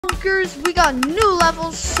bunkers. We got new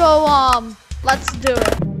levels, so let's do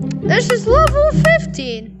it. This is level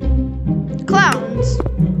 15. Clowns.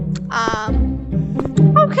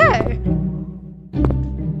 Okay.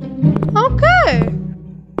 Okay.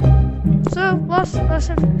 So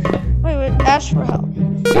wait, ask for help.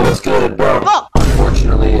 It was good, bro. Oh.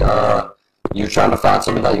 Unfortunately, you're trying to find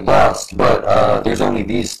something that you lost, but there's only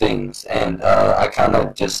these things, and I kind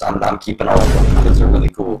of just I'm keeping all of them because they're really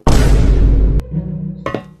cool.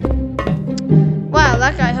 Wow,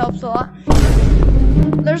 that guy helps a lot.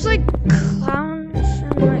 There's like clowns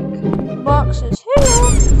and like boxes.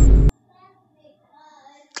 Hey.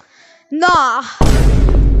 Nah.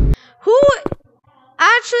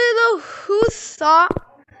 Who thought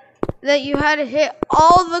that you had to hit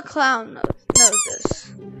all the clown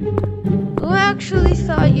noses? Who actually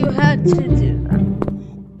thought you had to do that?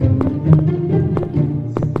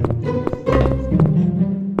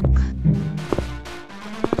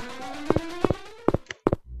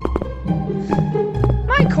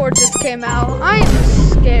 My cord just came out. I am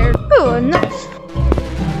scared. Ooh, nice.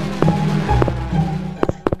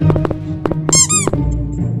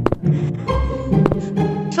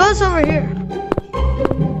 So it's over here.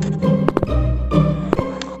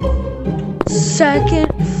 Second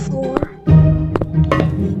floor.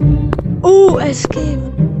 Ooh, escape.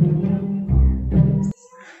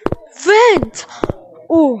 Vent.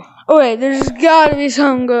 Ooh, wait, there's gotta be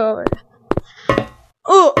something good.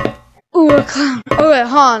 Ooh, a clown. Oh wait,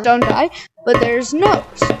 hold on, don't die. But there's nose.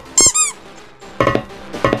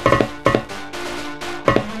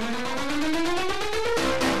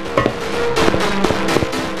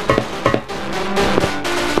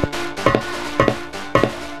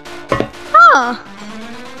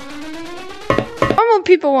 Normal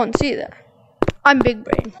people won't see that. I'm big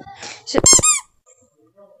brain. So,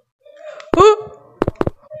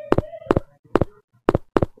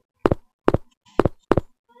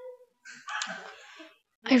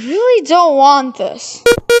 I really don't want this.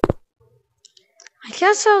 I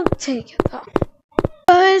guess I'll take it though.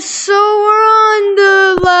 So we're on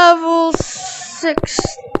to level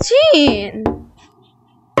 16.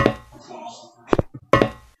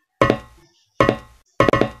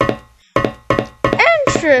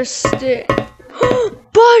 Interesting.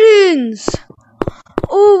 Buttons!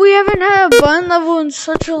 Oh, we haven't had a button level in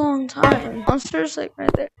such a long time. Monsters like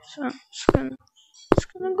right there. So I'm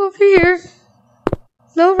just gonna go over here.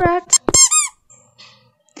 No rat.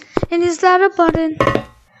 And is that a button?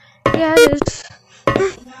 Yeah, it is.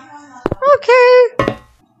 Okay.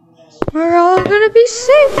 We're all gonna be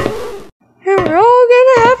safe. And we're all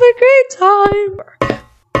gonna have a great time.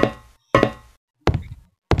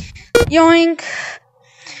 Yoink.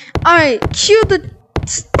 Alright, cue the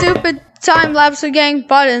stupid time-lapse of getting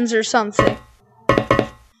buttons or something.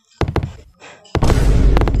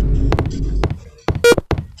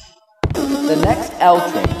 The next L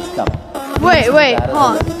train is coming. Wait, hold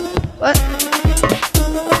on. What?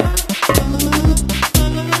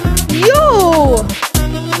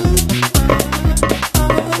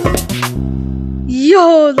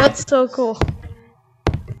 Yo, that's so cool.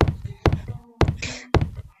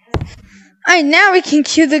 Alright, now we can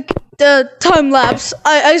cue the time lapse.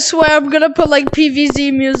 I swear I'm gonna put like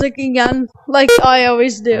PVZ music again, like I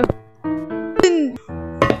always do.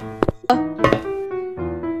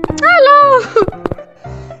 Hello!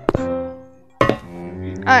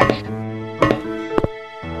 Alright.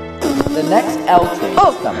 The next L train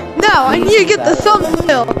is coming. Now I need to get the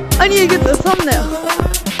thumbnail.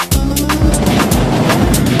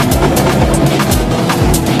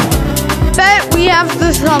 Bet we have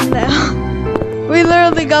the thumbnail. We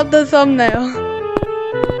literally got the thumbnail.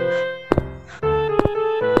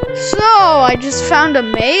 So, I just found a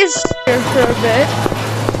maze here for a bit.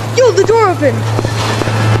 Yo, the door opened!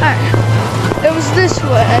 Alright. It was this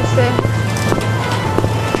way, I think.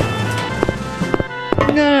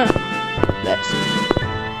 No. That's...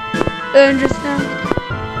 And just down.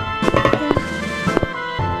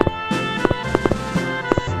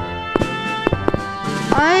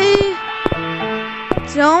 I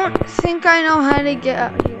don't think I know how to get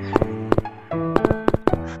out here.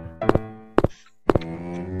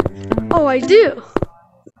 Oh, I do.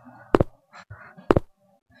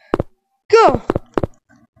 Go.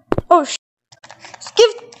 Oh,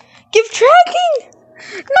 give tracking.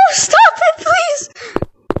 No, stop it, please.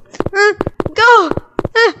 Go.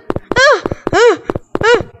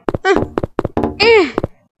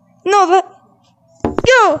 No, that.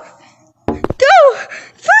 Go.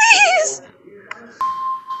 Please.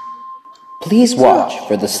 Please watch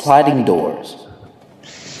for the sliding doors.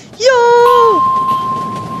 Yo!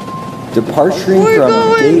 Departing We're from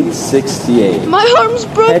going. gate 68. My arm's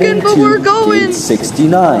broken, Heading but to we're going. gate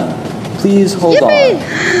 69. Please hold Yippee!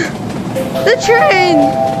 on. The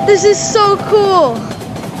train! This is so cool!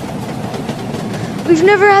 We've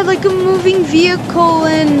never had like a moving vehicle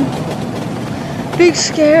in Big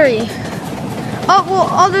Scary. Oh, well,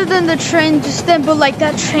 other than the train just then, but like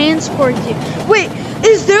that transport you. Wait,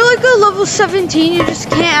 is there like a level 17? You just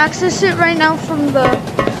can't access it right now from the...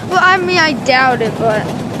 Well, I mean, I doubt it, but...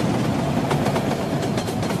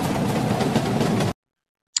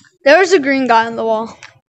 There's a green guy on the wall.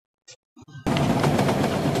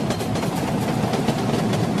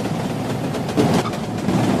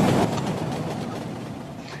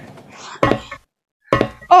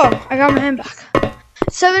 Oh, I got my hand back.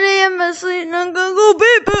 7 a.m. asleep, I'm gonna go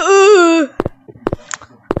baby.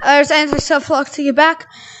 There's anti-self-lock to get back.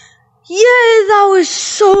 Yay, that was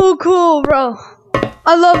so cool, bro.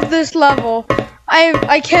 I love this level.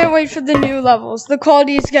 I can't wait for the new levels. The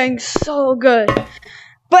quality is getting so good.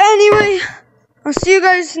 But anyway, I'll see you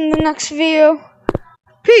guys in the next video.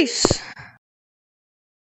 Peace.